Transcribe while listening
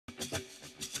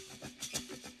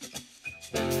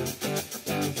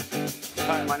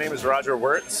My name is Roger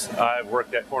Wirtz. I've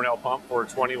worked at Cornell Pump for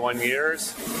 21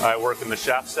 years. I work in the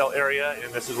shaft cell area,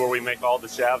 and this is where we make all the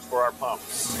shafts for our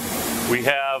pumps. We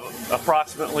have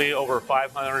approximately over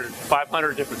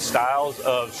 500 different styles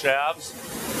of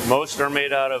shafts. Most are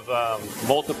made out of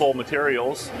multiple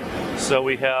materials, so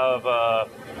we have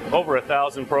over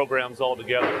 1,000 programs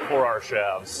altogether for our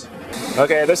shafts.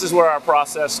 Okay, this is where our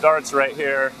process starts right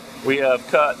here. We have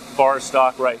cut bar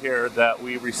stock right here that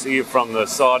we received from the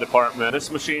saw department. This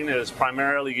machine is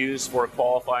primarily used for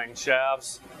qualifying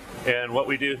shafts, and what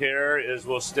we do here is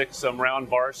we'll stick some round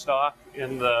bar stock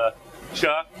in the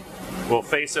chuck, we'll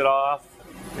face it off,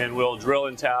 and we'll drill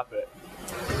and tap it.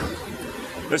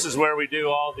 This is where we do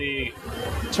all the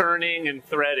turning and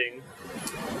threading.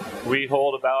 We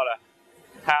hold about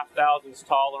a 0.5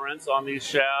 tolerance on these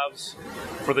shafts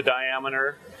for the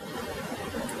diameter.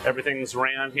 Everything's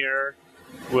ran here.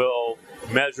 We'll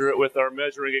measure it with our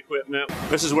measuring equipment.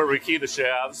 This is where we key the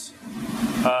shafts.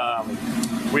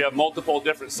 We have multiple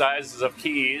different sizes of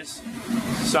keys.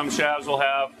 Some shafts will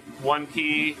have 1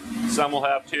 key, some will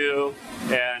have 2,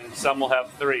 and some will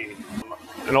have 3.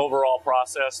 An overall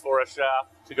process for a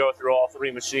shaft to go through all 3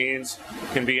 machines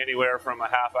can be anywhere from a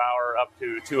half hour up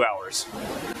to 2 hours.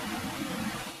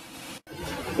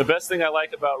 The best thing I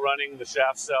like about running the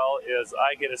shaft cell is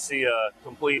I get to see a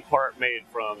complete part made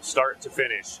from start to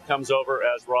finish. Comes over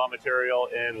as raw material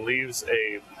and leaves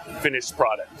a finished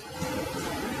product.